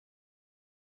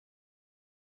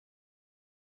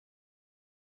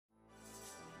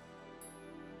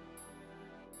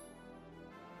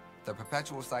The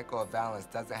perpetual cycle of violence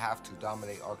doesn't have to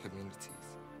dominate our communities.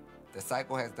 The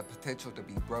cycle has the potential to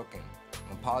be broken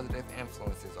when positive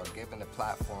influences are given a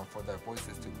platform for their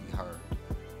voices to be heard.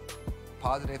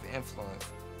 Positive influence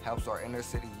helps our inner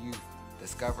city youth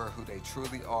discover who they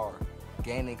truly are,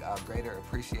 gaining a greater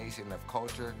appreciation of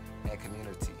culture and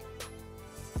community.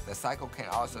 The cycle can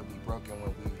also be broken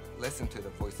when we listen to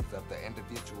the voices of the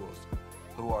individuals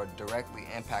who are directly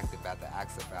impacted by the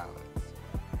acts of violence.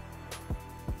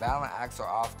 Violent acts are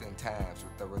oftentimes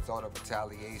the result of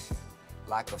retaliation,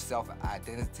 lack of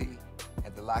self-identity,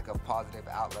 and the lack of positive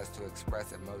outlets to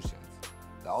express emotions.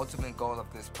 The ultimate goal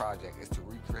of this project is to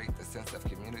recreate the sense of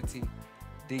community,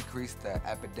 decrease the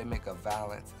epidemic of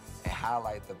violence, and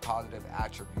highlight the positive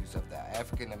attributes of the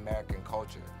African American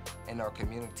culture in our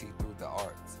community through the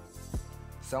arts.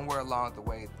 Somewhere along the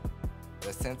way,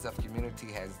 the sense of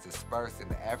community has dispersed and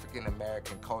the African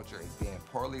American culture is being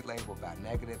poorly labeled by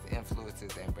negative influences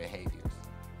and behaviors.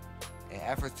 In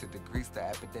efforts to decrease the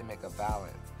epidemic of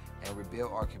violence and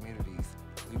rebuild our communities,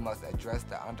 we must address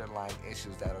the underlying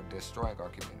issues that are destroying our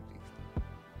communities.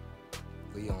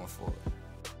 Leon Ford.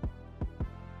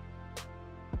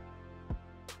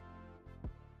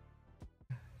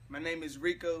 My name is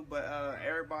Rico, but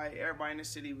everybody in the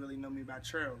city really know me by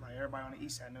Trill. Like everybody on the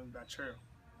east side know me by Trill.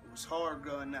 It was hard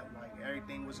growing up. Like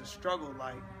everything was a struggle.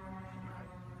 Like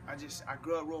I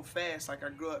grew up real fast. Like I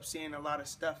grew up seeing a lot of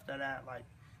stuff that I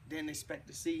didn't expect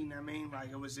to see. You know what I mean?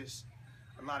 Like it was just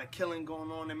a lot of killing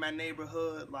going on in my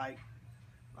neighborhood. Like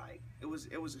it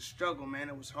was a struggle, man.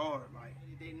 It was hard. Like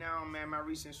now, man, my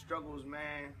recent struggles,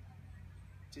 man.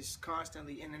 Just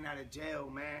constantly in and out of jail,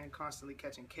 man, constantly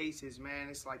catching cases, man.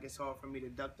 It's like it's hard for me to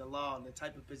duck the law. The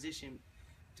type of positions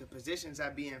I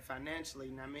be in financially,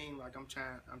 you know what I mean? Like I'm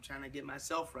trying to get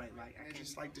myself right. Like I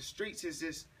just like the streets is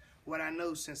just what I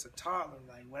know since a toddler.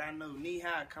 Like what I know knee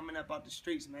high coming up out the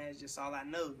streets, man, it's just all I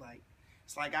know. Like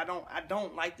it's like I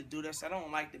don't like to do this. I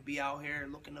don't like to be out here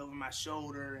looking over my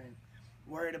shoulder and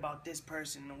worried about this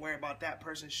person and worried about that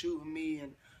person shooting me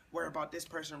and worry about this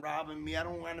person robbing me. I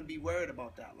don't want to be worried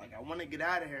about that. Like I want to get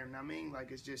out of here. You know what I mean?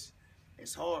 Like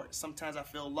it's hard. Sometimes I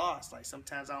feel lost. Like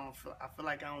sometimes I feel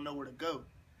like I don't know where to go.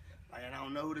 Like I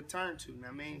don't know who to turn to. You know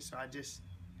what I mean? So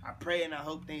I pray and I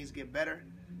hope things get better.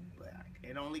 But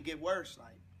it only get worse.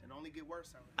 Like it only get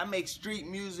worse. I make street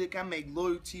music. I make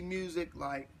loyalty music.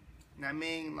 Like you know what I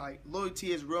mean? Like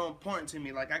loyalty is real important to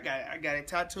me. Like I got it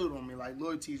tattooed on me. Like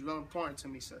loyalty is real important to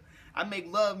me. So I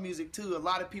make love music too. A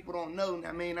lot of people don't know.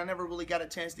 I mean, I never really got a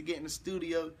chance to get in the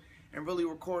studio and really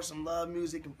record some love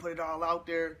music and put it all out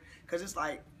there. Cause it's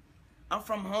like, I'm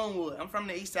from Homewood. I'm from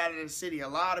the east side of the city. A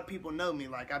lot of people know me.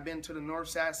 Like I've been to the north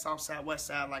side, south side, west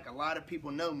side. Like a lot of people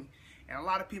know me. And a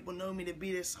lot of people know me to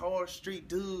be this hard street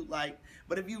dude. Like,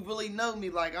 but if you really know me,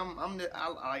 like I'm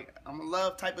a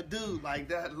love type of dude. Like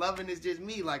that loving is just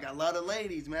me. Like I love the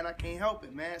ladies, man. I can't help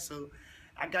it, man. So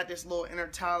I got this little inner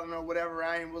talent or whatever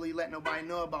I ain't really let nobody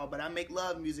know about, but I make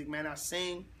love music, man. I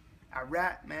sing, I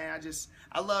rap, man.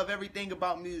 I love everything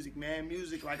about music, man.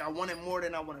 Music, like I want it more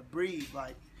than I want to breathe.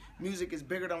 Like music is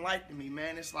bigger than life to me,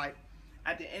 man. It's like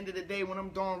at the end of the day when I'm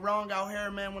doing wrong out here,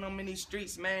 man, when I'm in these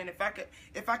streets, man,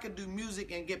 if I could do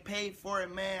music and get paid for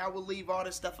it, man, I would leave all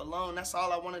this stuff alone. That's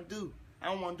all I want to do. I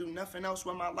don't want to do nothing else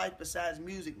with my life besides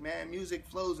music, man. Music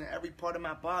flows in every part of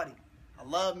my body. I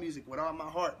love music with all my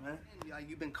heart, man. Like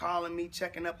you've been calling me,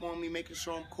 checking up on me, making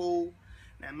sure I'm cool.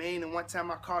 Know what I mean? And one time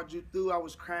I called you through, I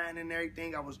was crying and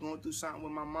everything. I was going through something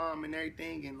with my mom and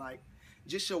everything. And like,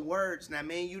 just your words, know what I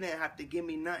mean? You didn't have to give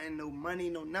me nothing, no money,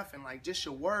 no nothing. Like just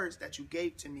your words that you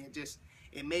gave to me,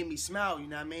 it made me smile, you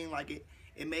know what I mean? Like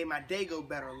it made my day go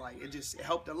better. Like it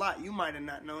helped a lot. You might have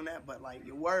not known that, but like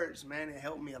your words, man, it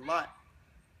helped me a lot.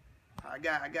 I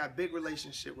got a big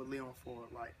relationship with Leon Ford.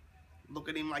 Like, look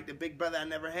at him like the big brother I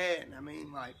never had. I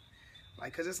mean, like,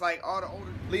 cause it's like all the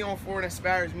older Leon Ford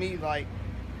inspires me. Like,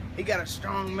 he got a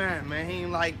strong mind, man. He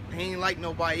ain't like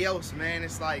nobody else, man.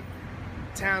 It's like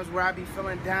times where I be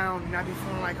feeling down and I be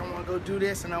feeling like I want to go do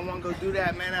this and I want to go do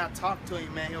that, man. I talk to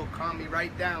him, man. He'll calm me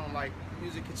right down. Like,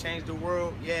 music can change the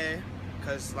world, yeah.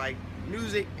 Cause like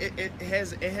music, it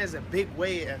has a big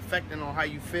way of affecting on how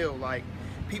you feel. Like,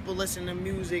 people listen to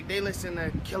music, they listen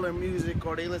to killer music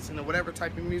or they listen to whatever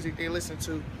type of music they listen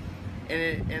to,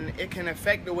 and it can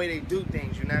affect the way they do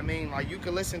things, you know what I mean? Like you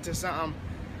could listen to something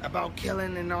about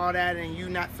killing and all that and you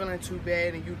not feeling too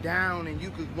bad and you down and you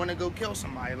could want to go kill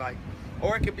somebody, like,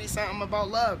 or it could be something about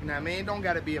love, you know what I mean? It don't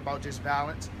gotta be about just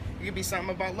violence. It could be something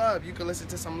about love. You could listen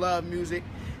to some love music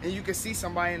and you can see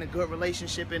somebody in a good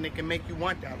relationship and it can make you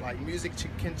want that. Like music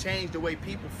can change the way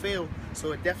people feel,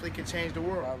 so it definitely can change the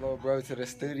world. My little bro to the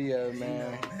studio,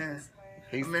 man.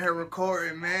 I'm in here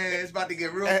recording, man. It's about to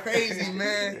get real crazy,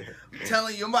 man. I'm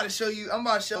telling you, I'm about to show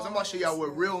y'all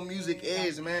what real music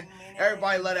is, man.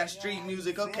 Everybody love that street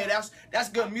music. Okay, that's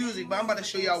good music, but I'm about to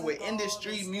show y'all what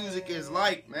industry music is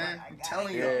like, man. I'm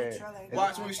telling you.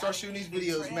 Watch when we start shooting these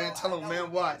videos, man. Tell them,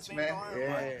 man, watch, man.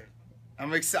 Yeah.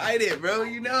 I'm excited, bro.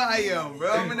 You know I am, bro.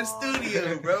 I'm in the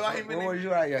studio, bro. Where was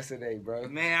you at yesterday, bro?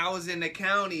 Man, I was in the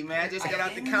county, man. I just got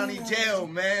out the county jail,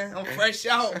 man. I'm fresh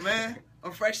out, man.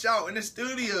 I'm fresh out in the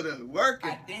studio, though, working.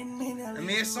 I mean,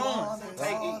 it's songs.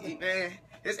 Like, man,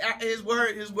 his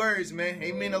words, man.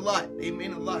 They mean a lot. They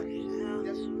mean a lot.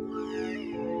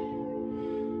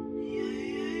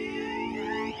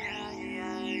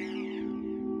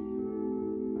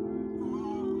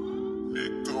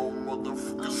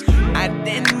 I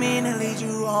didn't mean to lead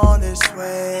you on this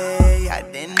way. I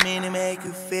didn't mean to make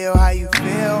you feel how you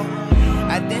feel.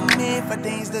 I didn't mean for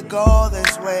things to go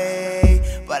this way.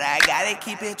 But I gotta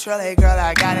keep it trill, girl,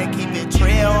 I gotta keep it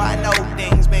trill. I know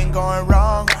things been going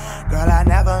wrong. Girl, I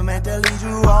never meant to lead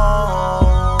you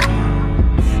on.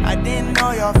 I didn't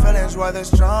know your feelings were this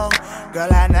strong.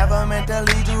 Girl, I never meant to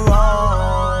lead you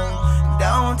on.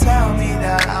 Don't tell me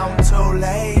that I'm too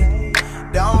late.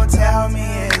 Don't tell me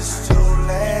it's too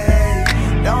late.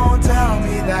 Don't tell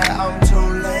me that I'm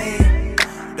too late.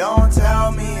 Don't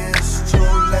tell me it's too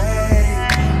late.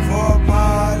 For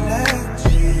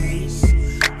apologies,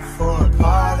 for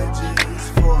apologies,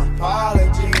 for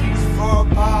apologies, for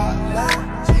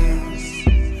apologies,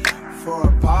 for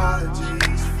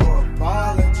apologies, for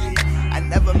apologies. I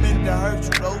never meant to hurt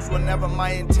you, those were never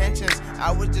my intentions.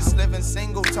 I was just living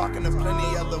single, talking to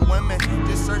plenty other women,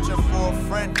 just searching for a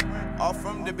friend. All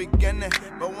from the beginning,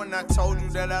 but when I told you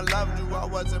that I loved you, I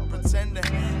wasn't pretending.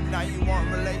 Now you want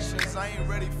relations, I ain't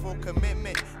ready for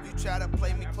commitment. You try to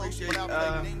play me close, but I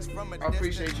play things from a distance. I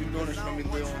appreciate you doing this for me,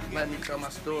 Lil. Letting me tell my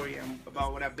story and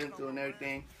about what I've been through and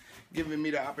everything. Giving me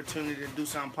the opportunity to do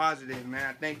something positive, man.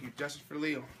 I thank you. Justice for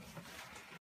Leo.